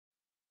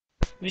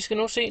Vi skal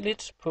nu se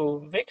lidt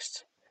på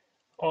vækst,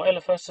 og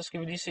allerførst så skal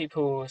vi lige se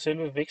på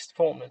selve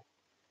vækstformlen.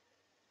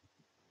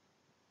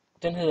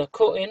 Den hedder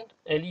kn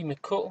er lig med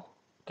k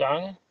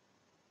gange,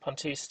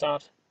 parentes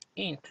start,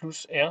 1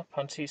 plus r,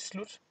 parentes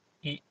slut,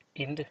 i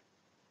inte.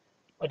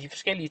 Og de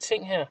forskellige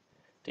ting her,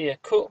 det er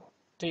k,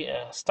 det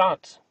er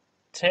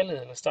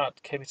starttallet eller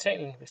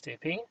startkapitalen, hvis det er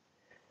penge.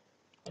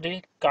 Og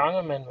det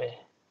ganger man med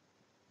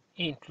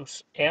 1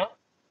 plus r.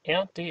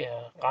 R, det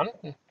er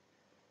renten,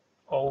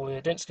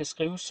 og den skal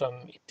skrives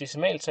som et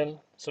decimaltal,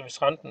 så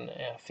hvis renten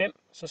er 5,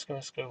 så skal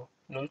man skrive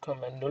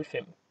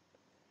 0,05.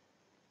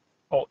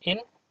 Og n,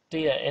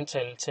 det er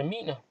antal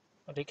terminer,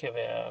 og det kan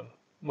være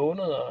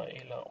måneder,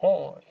 eller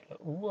år, eller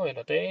uger,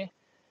 eller dage,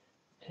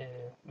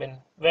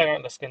 men hver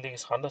gang der skal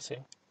lægges renter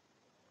til.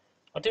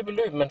 Og det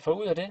beløb, man får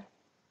ud af det,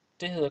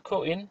 det hedder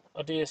kn,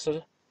 og det er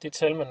så det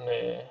tal,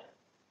 man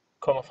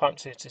kommer frem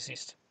til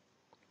sidst.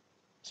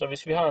 Så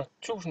hvis vi har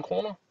 1000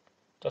 kroner,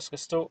 der skal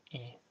stå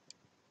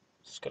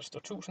så skal der stå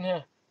 1000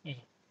 her,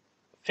 i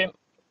 5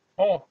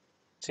 år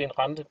til en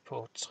rente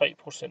på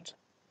 3%.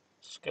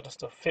 Så skal der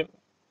stå 5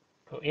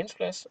 på n's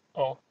plads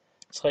og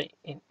 3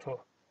 ind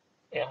på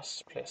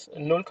r's plads.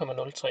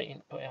 0,03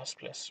 ind på r's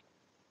plads.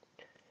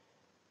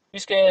 Vi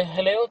skal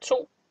have lavet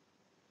to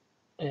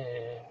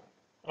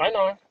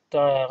regneark,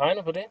 der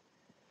regner på det.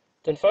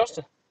 Den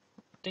første,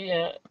 det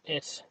er,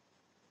 at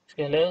vi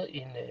skal have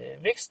lavet en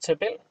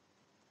væksttabel.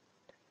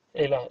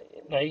 Eller,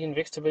 nej, ikke en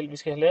væksttabel. Vi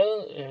skal have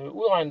lavet,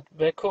 udregnet,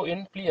 hvad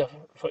kn bliver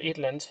for et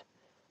eller andet.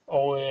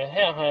 Og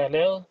her har jeg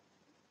lavet,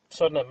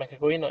 sådan at man kan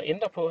gå ind og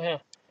ændre på her.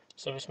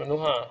 Så hvis man nu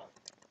har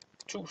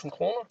 1000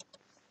 kroner,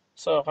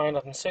 så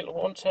regner den selv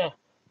rundt her,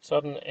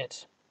 sådan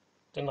at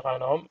den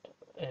regner om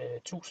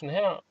 1000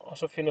 her, og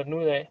så finder den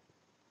ud af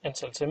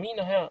antal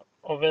terminer her,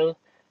 og hvad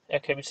er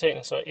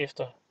kapitalen så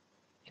efter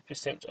et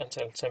bestemt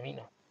antal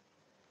terminer.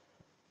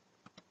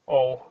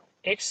 Og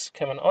x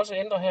kan man også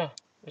ændre her.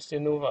 Hvis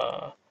det nu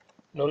var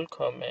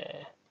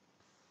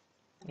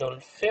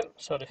 0,05,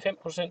 så er det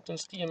 5%, den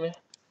stiger med.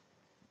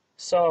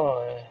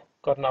 Så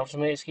går den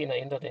automatisk ind og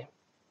ændrer det.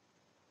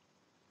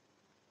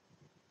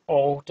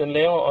 Og den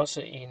laver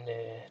også en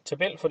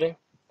tabel for det.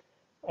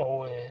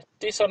 Og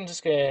det er sådan, det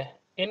skal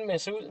ende med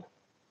at se ud.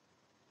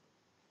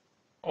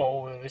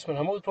 Og hvis man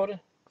har mod på det,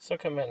 så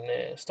kan man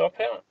stoppe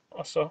her,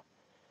 og så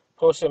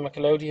prøve at se, om man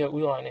kan lave de her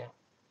udregninger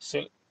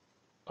selv.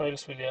 Og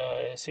ellers vil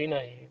jeg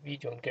senere i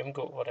videoen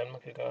gennemgå, hvordan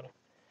man kan gøre det.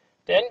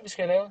 Det andet, vi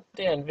skal lave,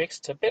 det er en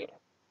væksttabel,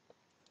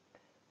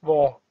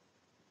 hvor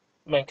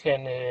man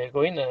kan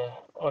gå ind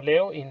og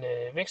lave en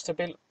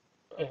væksttabel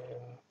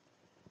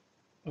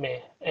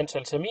med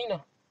antal terminer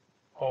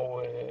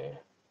og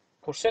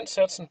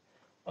procentsatsen,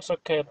 og så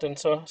kan den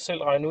så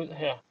selv regne ud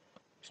her,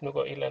 hvis nu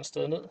går et eller andet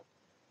sted ned.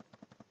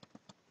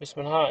 Hvis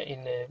man har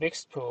en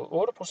vækst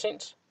på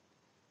 8%,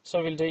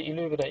 så vil det i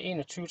løbet af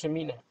 21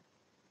 terminer,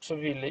 så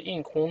vil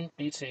 1 krone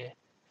blive til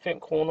 5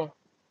 kroner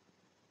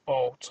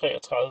og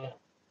 33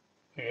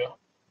 øre.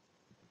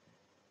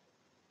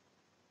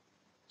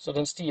 Så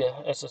den stiger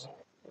altså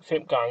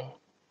 5 gange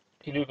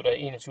i løbet af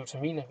 21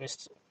 terminer,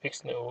 hvis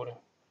væksten er 8.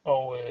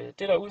 Og det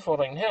der er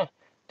udfordringen her,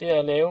 det er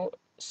at lave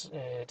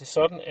det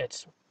sådan,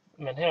 at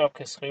man heroppe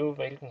kan skrive,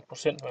 hvilken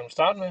procent man vil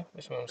starte med,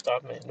 hvis man vil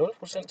starte med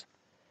 0%,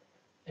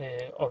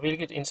 og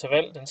hvilket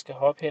interval den skal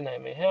hoppe henad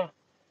med her,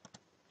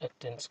 at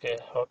den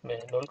skal hoppe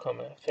med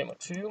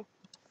 0,25,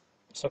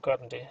 så gør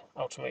den det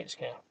automatisk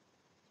her.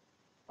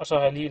 Og så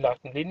har jeg lige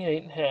lagt en linje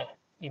ind her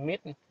i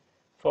midten,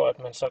 for at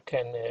man så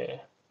kan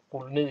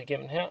rulle ned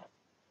igennem her,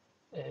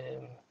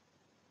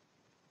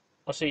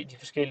 og se de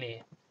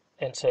forskellige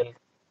antal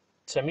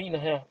terminer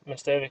her, men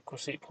stadigvæk kunne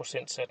se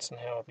procentsatsen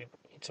heroppe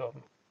i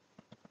toppen.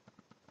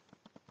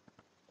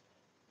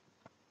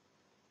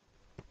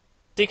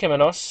 Det kan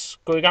man også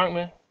gå i gang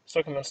med.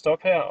 Så kan man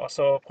stoppe her, og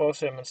så prøve at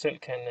se, om man selv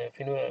kan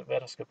finde ud af, hvad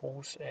der skal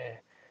bruges af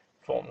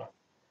formler.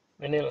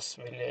 Men ellers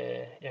vil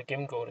jeg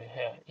gennemgå det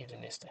her i det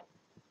næste.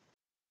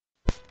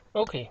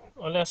 Okay,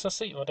 og lad os så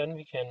se, hvordan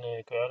vi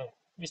kan gøre det.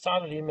 Vi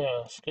starter lige med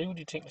at skrive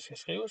de ting, der skal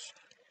skrives.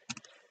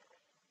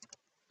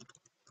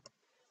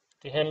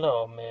 Det handler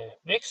om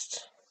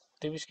vækst,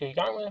 det vi skal i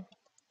gang med.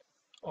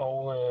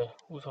 Og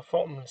ud fra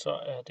formlen så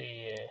er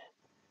det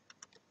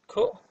k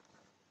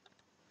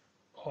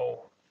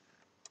og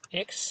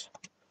x.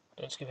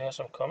 Den skal være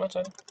som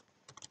kommatal.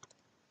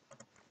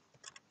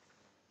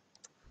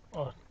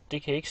 Og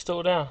det kan ikke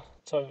stå der.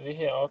 Så tager vi det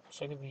her op,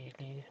 så kan vi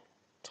lige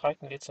trække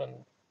den lidt,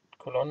 så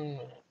kolonnen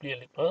bliver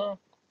lidt bredere.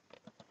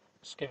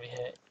 Så skal vi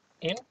have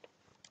n,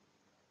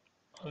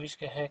 og vi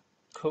skal have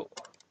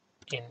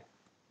kn.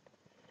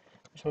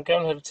 Hvis man gerne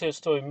vil have det til at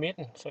stå i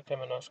midten, så kan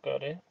man også gøre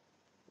det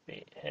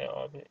ved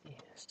heroppe i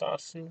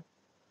startside.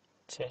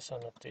 Tage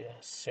sådan, at det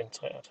er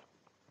centreret.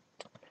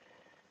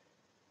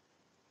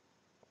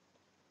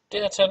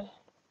 Det her tal,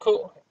 k,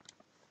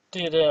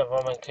 det er der,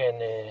 hvor man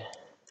kan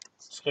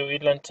skrive et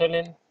eller andet tal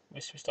ind,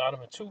 hvis vi starter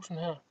med 1000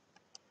 her.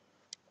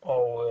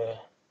 Og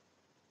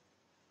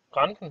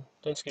renten,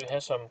 den skal vi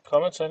have som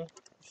kommatal.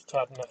 Så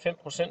tager den af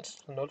 5%,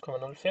 så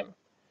 0,05.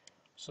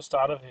 Så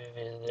starter vi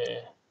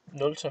ved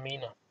 0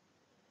 terminer.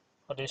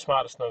 Og det er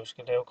smartest, når vi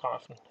skal lave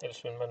grafen,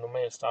 ellers vil man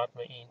normalt starte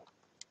med 1.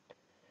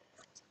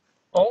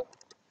 Og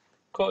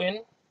kn,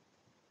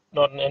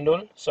 når den er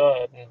 0, så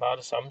er den bare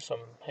det samme som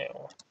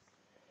herover.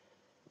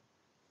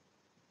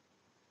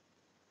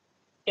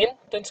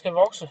 N, den skal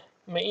vokse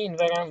med 1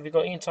 hver gang vi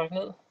går 1 tak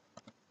ned.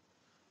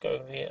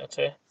 Gør vi ved at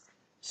tage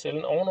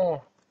cellen ovenover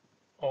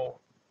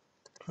og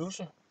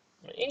plusse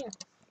med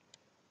 1,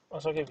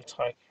 og så kan vi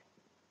trække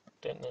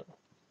den ned.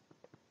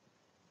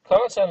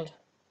 Kommatallet,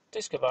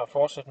 det skal bare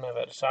fortsætte med at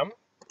være det samme,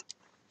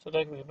 så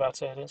der kan vi bare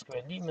tage, at den skal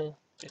være lige med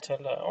det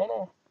tal, der er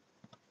ovenover,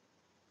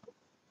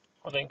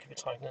 og den kan vi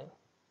trække ned.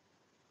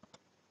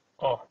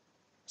 Og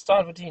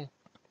startværdien,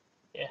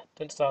 ja,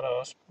 den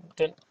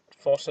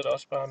fortsætter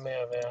også bare med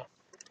at være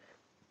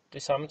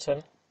det samme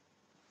tal.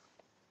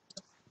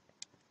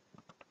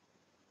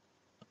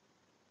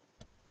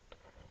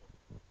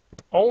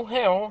 Og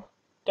herover,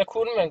 der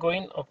kunne man gå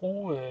ind og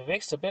bruge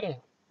væksttabellen.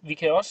 Vi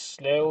kan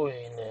også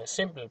lave en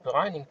simpel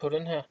beregning på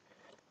den her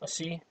og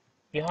sige,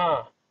 vi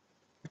har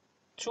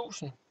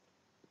 1000,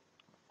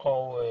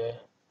 og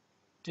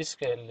det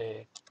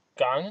skal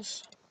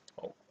ganges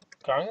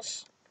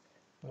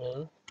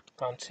med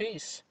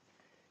parentes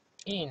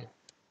 1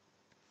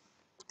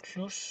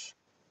 plus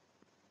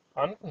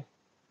renten,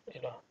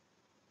 eller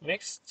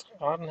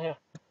vækstraten her,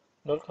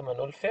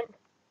 0,05,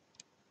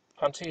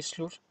 parentes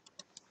slut,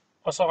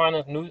 og så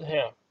regner den ud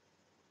her.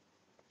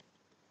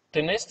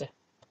 Den næste,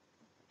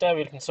 der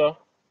vil den så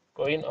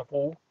gå ind og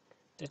bruge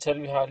det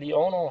tal, vi har lige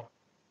ovenover,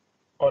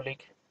 og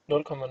lægge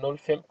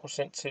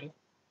 0,05% til,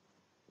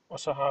 og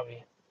så har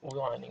vi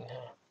udregningen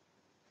her.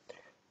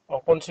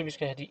 Og grunden til, at vi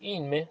skal have de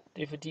 1 med,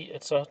 det er fordi,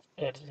 at så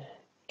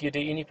giver det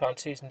ind i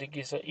parentesen, det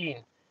giver så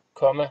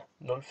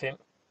 1,05,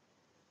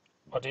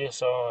 og det er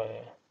så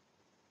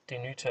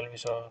det nye tal, vi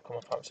så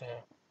kommer frem til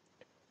her.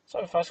 Så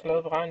har vi faktisk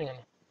lavet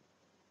beregningerne,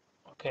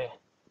 og kan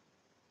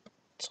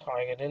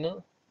trække det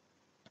ned,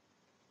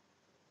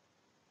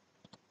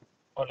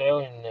 og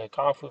lave en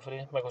graf ud for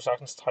det. Man kunne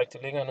sagtens trække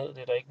det længere ned,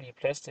 det er der ikke lige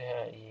plads til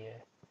her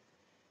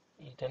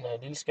i den her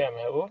lille skærm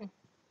her åben.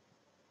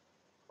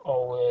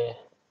 Og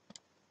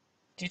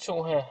de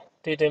to her,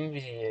 det er dem,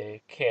 vi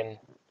kan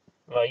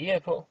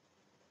variere på.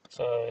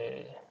 Så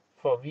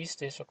for at vise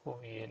det, så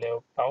kunne vi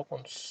lave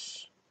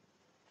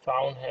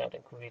baggrundsfarven her,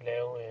 den kunne vi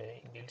lave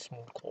en lille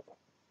smule grå.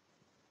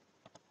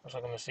 Og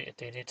så kan man se, at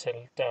det er det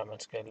tal, der man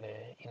skal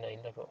ind og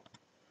ændre på.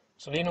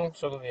 Så lige nu,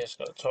 så kan vi have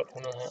skrevet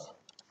 1200 her.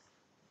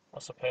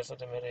 Og så passer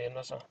det med, at det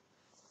ændrer sig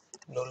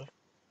 0,1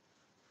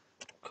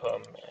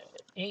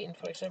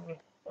 for eksempel.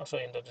 Og så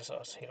ændrer det sig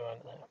også hele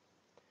vejen ned her.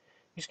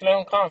 Vi skal lave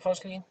en graf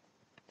også lige.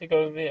 Det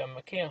gør vi ved at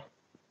markere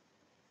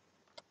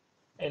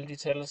alle de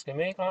tal, der skal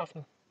med i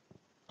grafen.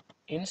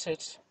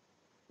 Indsæt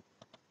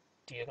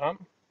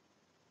diagram,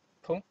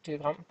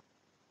 punktdiagram,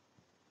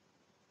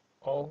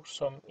 og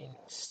som en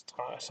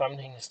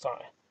sammenhængende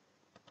streg.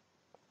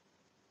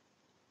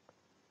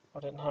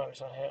 Og den har vi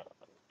så her.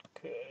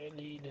 Kører jeg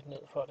lige lidt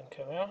ned, for at den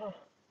kan være her.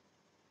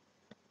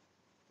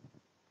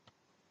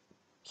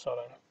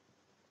 Sådan.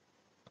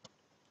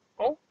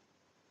 Og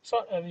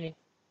så er vi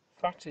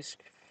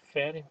faktisk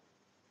færdige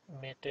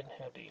med den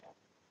her del.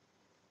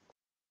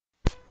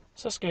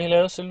 Så skal vi have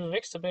lavet selve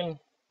væksttabellen.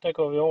 Der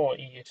går vi over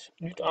i et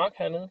nyt ark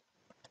hernede,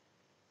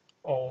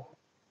 og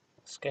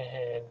skal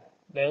have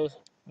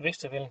lavet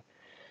væksttabellen.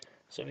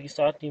 Så vi kan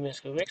starte lige med at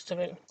skrive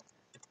væksttabel.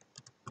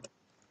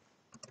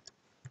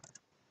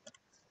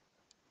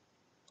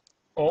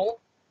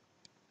 Og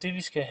det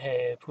vi skal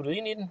have puttet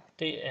ind i den,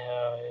 det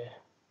er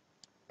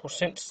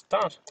procent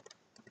start.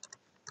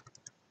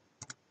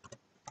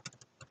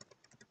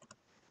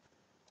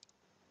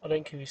 Og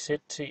den kan vi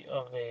sætte til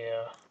at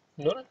være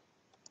 0.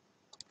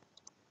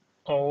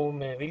 Og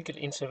med hvilket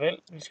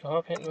interval vi skal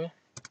hoppe hen med,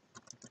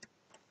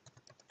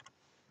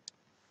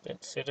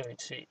 den sætter vi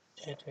til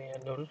at være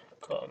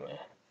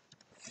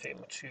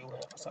 0,25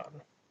 her fra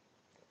starten.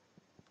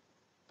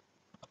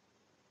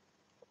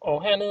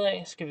 Og hernede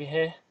af skal vi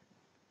have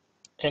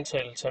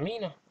antallet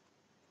terminer.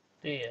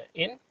 Det er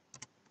n.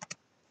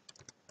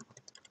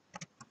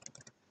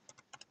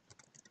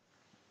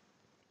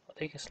 Og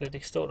det kan slet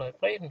ikke stå der i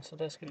bredden, så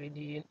der skal vi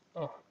lige ind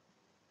og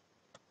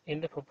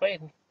ændre på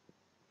bredden.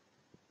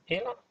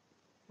 Eller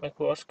man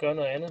kunne også gøre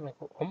noget andet. Man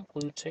kunne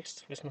ombryde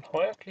tekst. Hvis man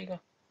højreklikker,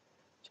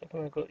 så kan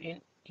man gå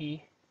ind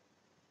i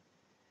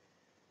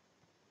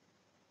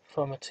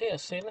formatere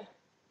celle.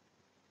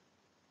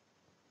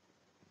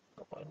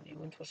 Nu rører den lige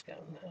uden for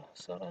skærmen her.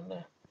 Sådan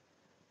der.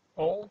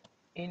 Og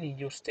ind i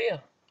juster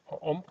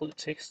og ombryd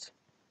tekst.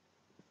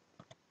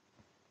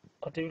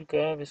 Og det vil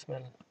gøre, hvis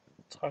man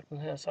trækker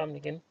den her sammen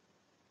igen,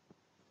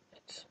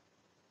 at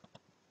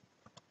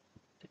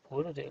det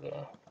burde det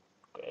gøre.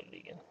 Gør det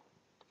igen.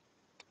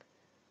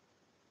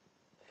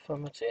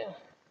 Formatere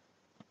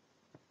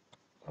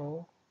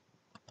og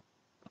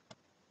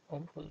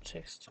ombryd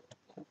tekst.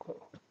 OK.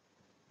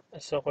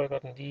 Og så rykker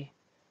den lige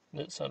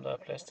ned, så der er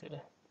plads til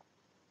det.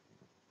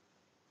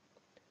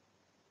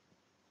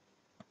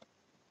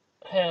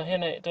 Her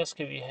henad, der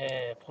skal vi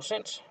have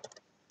procent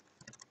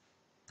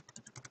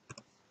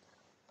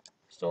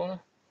stående.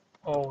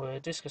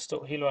 og det skal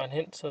stå hele vejen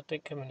hen, så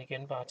det kan man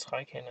igen bare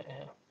trække hen af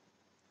her.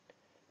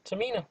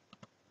 Terminer,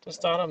 den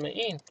starter med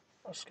 1,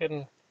 og så skal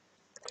den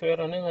køre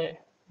der nedad,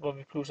 hvor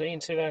vi plusser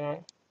 1 til hver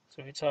gang.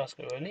 Så vi tager og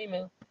skriver lige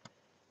med,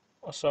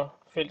 og så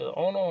feltet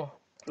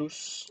ovenover,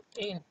 plus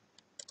 1,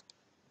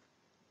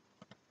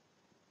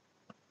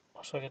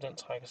 og så kan den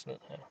trækkes ned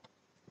her.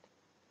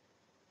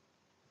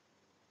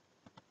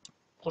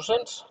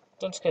 Procent,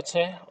 den skal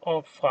tage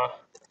op fra,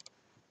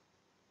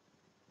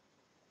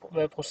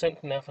 hvad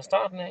procenten er fra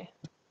starten af,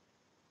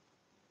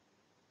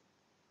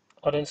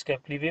 og den skal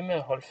blive ved med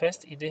at holde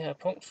fast i det her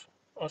punkt,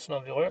 også når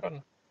vi rykker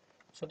den.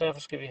 Så derfor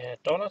skal vi have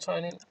et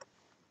dollartegn ind.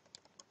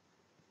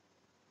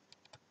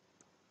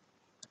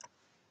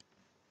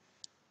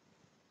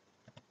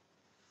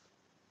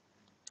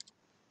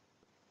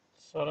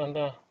 Sådan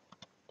der.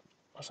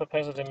 Og så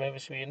passer det med,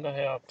 hvis vi ændrer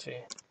herop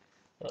til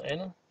noget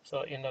andet,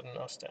 så ændrer den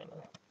også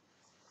dernede.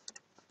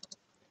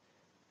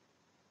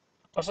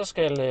 Og så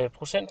skal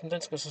procenten,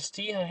 den skal så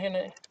stige herhen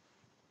af.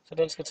 Så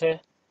den skal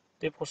tage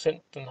det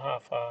procent, den har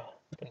fra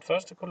den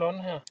første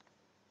kolonne her,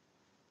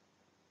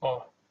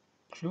 og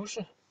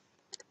plusse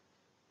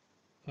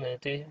med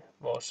det,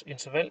 vores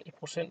interval i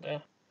procent er.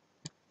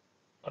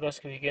 Og der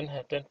skal vi igen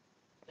have den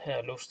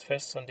her låst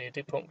fast, så det er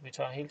det punkt, vi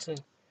tager hele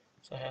tiden.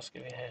 Så her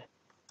skal vi have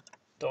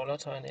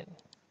dollartegn ind.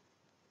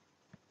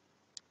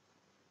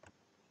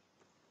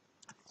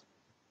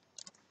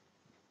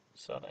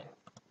 Sådan.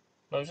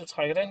 Når vi så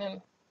trækker den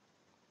hen,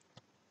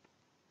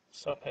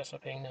 så passer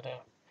pengene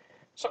der.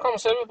 Så kommer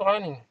selve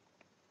beregningen.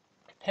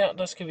 Her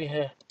der skal vi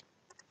have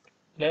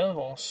lavet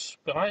vores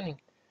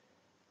beregning,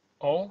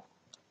 og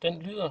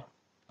den lyder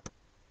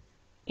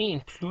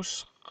 1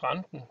 plus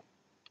renten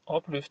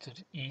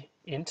opløftet i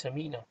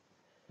n-terminer.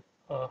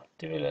 Og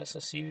det vil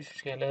altså sige, hvis vi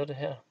skal have lavet det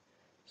her,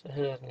 så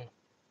hedder den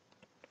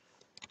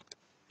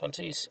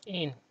parentes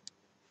 1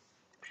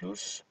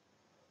 plus,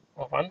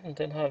 og renten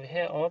den har vi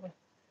heroppe,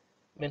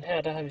 men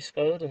her der har vi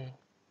skrevet den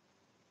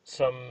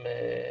som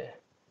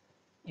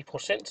i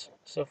procent,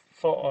 så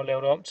for at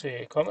lave det om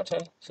til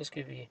kommatal, så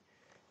skal vi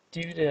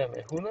dividere med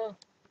 100,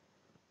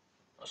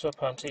 og så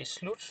parentes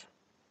slut,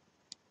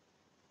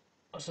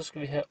 og så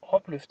skal vi have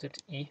opløftet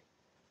i,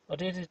 og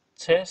det er det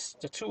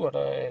tastatur,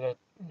 eller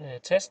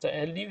tast, der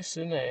er lige ved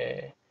siden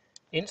af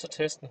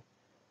enter-tasten,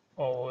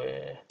 og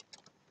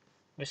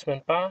hvis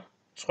man bare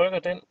trykker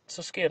den,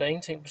 så sker der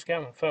ingenting på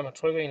skærmen, før man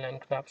trykker en eller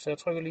anden knap, så jeg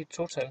trykker lige et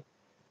total,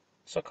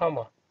 så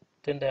kommer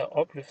den der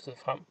opløftet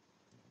frem.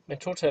 Men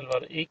total var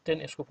det ikke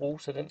den, jeg skulle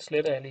bruge, så den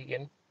sletter jeg lige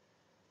igen.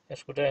 Jeg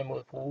skulle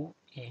derimod bruge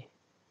i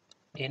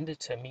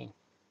endetermin.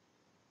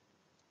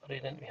 Og det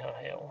er den, vi har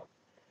herovre.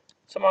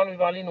 Så mangler vi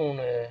bare lige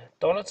nogle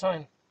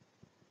dollartegn.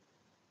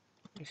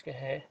 Vi skal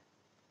have,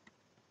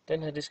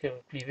 den her, det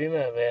skal blive ved med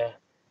at være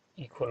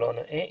i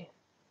kolonne A.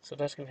 Så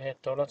der skal vi have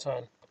et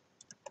dollartegn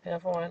her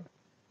foran.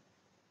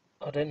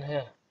 Og den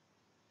her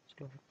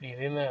skal blive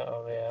ved med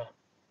at være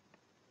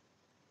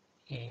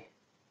i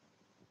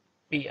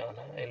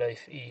B'erne, eller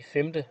i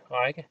femte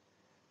række,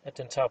 at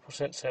den tager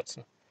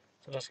procentsatsen.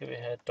 Så der skal vi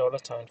have et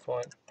dollartegn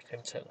foran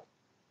femtallet.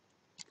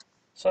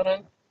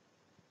 Sådan.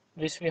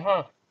 Hvis vi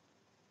har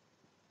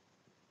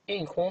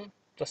 1 krone,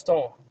 der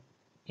står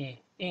i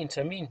en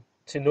termin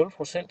til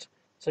 0%,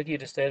 så giver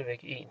det stadigvæk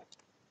 1.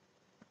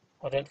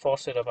 Og den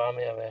fortsætter bare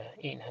med at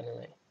være 1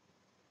 hernede af.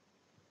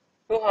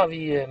 Nu har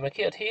vi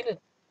markeret hele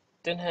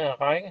den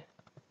her række.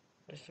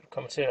 Hvis du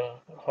kommer til at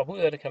hoppe ud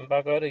af det, kan man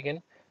bare gøre det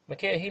igen.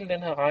 Markere hele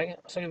den her række,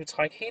 og så kan vi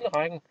trække hele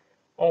rækken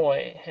over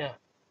af her.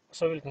 Og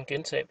så vil den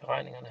gentage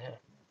beregningerne her.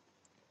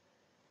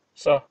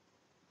 Så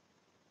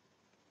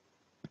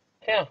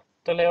her,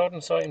 der laver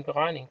den så en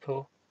beregning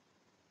på,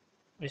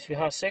 hvis vi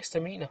har 6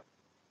 terminer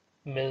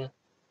med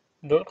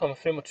 0,25%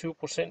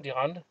 i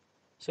rente,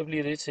 så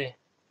bliver det til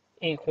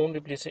 1 krone,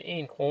 det bliver til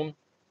 1 krone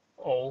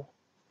og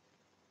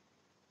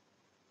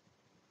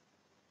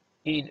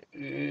 1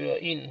 øre,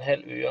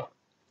 1,5 øre.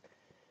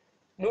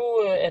 Nu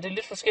er det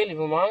lidt forskelligt,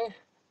 hvor mange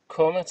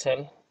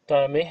kommatal, der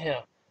er med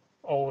her,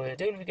 og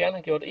det vil vi gerne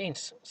have gjort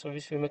ens. Så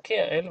hvis vi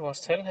markerer alle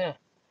vores tal her,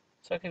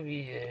 så kan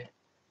vi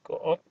gå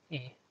op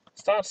i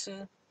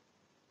startside,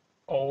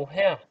 og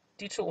her,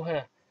 de to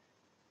her,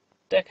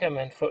 der kan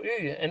man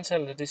forøge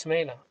antallet af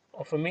decimaler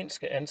og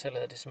formindske antallet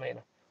af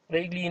decimaler. Og det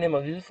er ikke lige nemt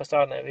at vide fra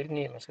starten af, hvilken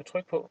en man skal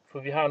trykke på, for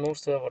vi har nogle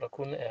steder, hvor der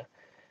kun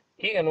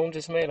ikke er nogen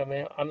decimaler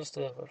med, og andre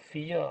steder, hvor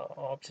 4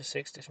 og op til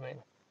 6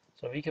 decimaler.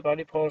 Så vi kan bare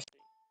lige prøve at se.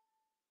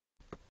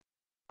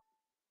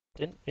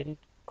 Den vil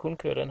kun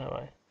køre den her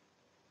vej.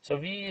 Så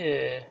vi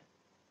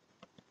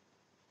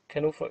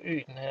kan nu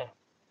forøge den her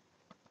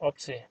op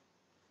til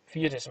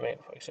 4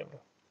 decimaler for eksempel.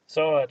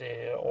 Så er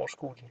det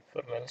overskueligt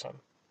for dem alle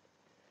sammen.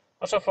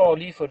 Og så for at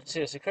lige få det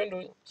til at se kønt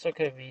ud, så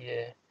kan vi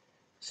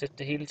sætte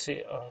det hele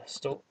til at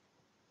stå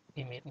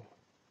i midten.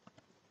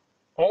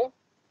 Og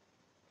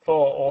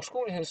for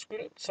overskueligheds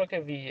skyld, så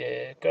kan vi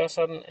gøre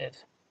sådan,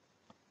 at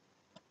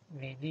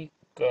vi lige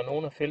gør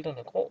nogle af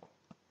felterne grå.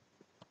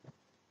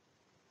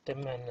 Dem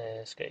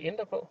man skal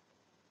ændre på.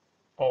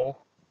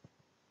 Og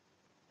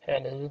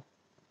hernede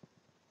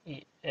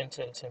i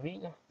antal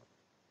terminer,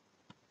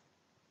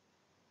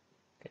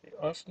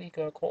 også lige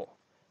gøre grå.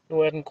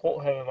 Nu er den grå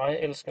her ved mig,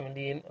 ellers skal man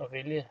lige ind og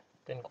vælge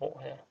den grå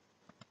her.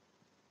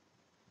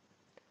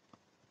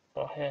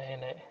 Og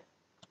herhen af.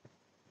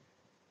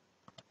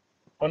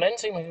 Og en anden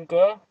ting, man kan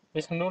gøre,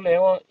 hvis man nu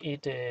laver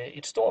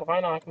et stort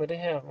regneark med det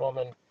her, hvor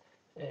man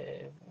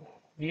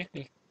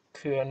virkelig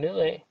kører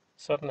nedad,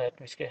 sådan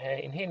at vi skal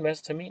have en hel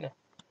masse terminer,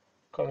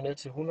 kommer ned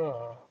til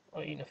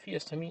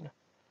 181 terminer,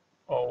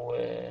 og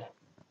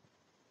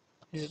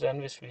lige sådan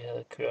hvis vi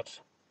havde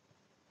kørt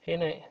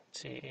henad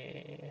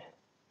til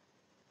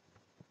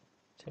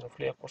nogle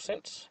flere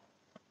procent,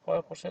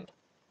 højere procent,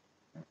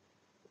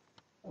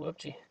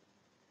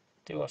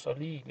 det var så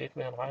lige lidt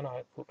mere en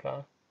regneark kunne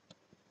klare.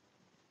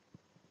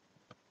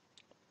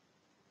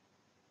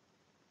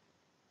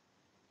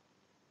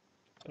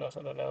 Eller også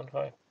er der lavet en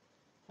fejl.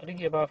 Og det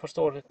giver bare for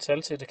stort et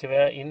tal til, at det kan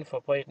være inden for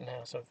bredden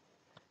her, så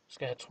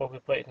skal jeg have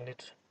trukket bredden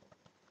lidt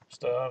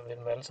større ved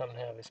dem alle sammen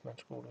her,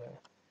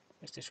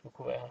 hvis det skulle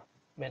kunne være her.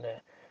 Men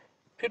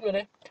pyt med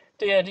det.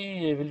 Det jeg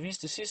lige vil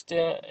vise det sidste,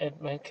 det er,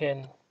 at man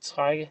kan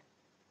trække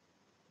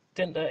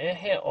den, der er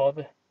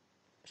heroppe.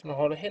 Hvis man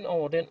holder hen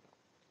over den,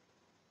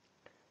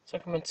 så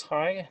kan man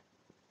trække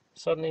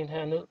sådan en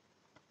her ned,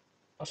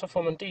 og så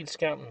får man delt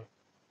skærmen.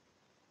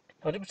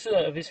 Og det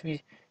betyder, at hvis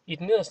vi i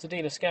den nederste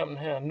del af skærmen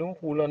her nu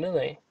ruller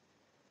nedad,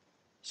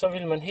 så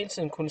vil man hele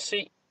tiden kunne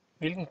se,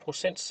 hvilken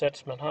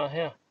procentsats man har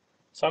her,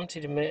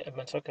 samtidig med, at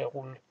man så kan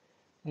rulle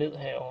ned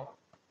herover.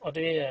 Og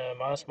det er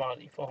meget smart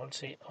i forhold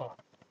til,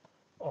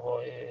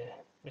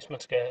 hvis man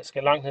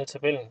skal langt ned i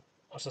tabellen,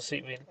 og så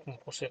se, hvilken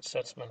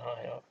procentsats man har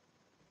heroppe.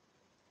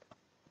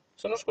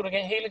 Så nu skulle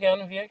det hele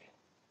gerne virke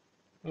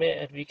med,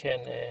 at vi kan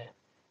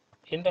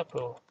ændre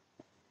på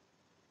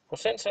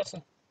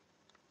procentsatsen.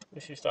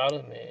 Hvis vi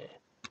startede med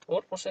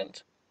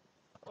 8%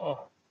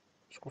 og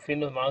skulle finde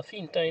noget meget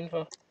fint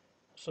derindenfor,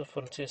 så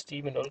får den til at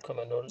stige med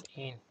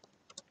 0,01.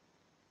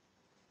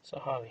 Så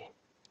har vi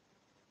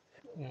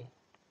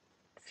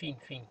en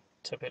fin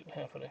tabel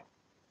her for det.